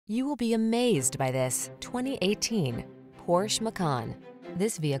You will be amazed by this 2018 Porsche Macan.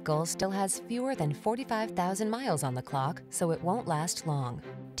 This vehicle still has fewer than 45,000 miles on the clock, so it won't last long.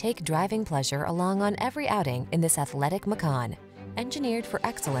 Take driving pleasure along on every outing in this athletic Macan. Engineered for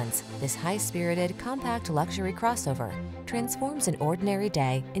excellence, this high-spirited, compact luxury crossover transforms an ordinary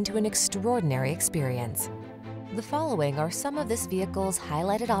day into an extraordinary experience. The following are some of this vehicle's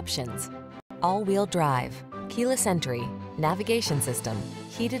highlighted options: all-wheel drive, keyless entry, navigation system,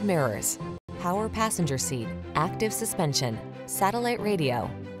 heated mirrors, power passenger seat, active suspension, satellite radio,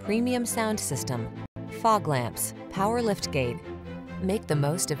 premium sound system, fog lamps, power liftgate. Make the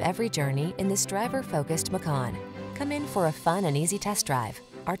most of every journey in this driver-focused Macan. Come in for a fun and easy test drive.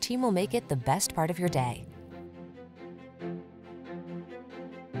 Our team will make it the best part of your day.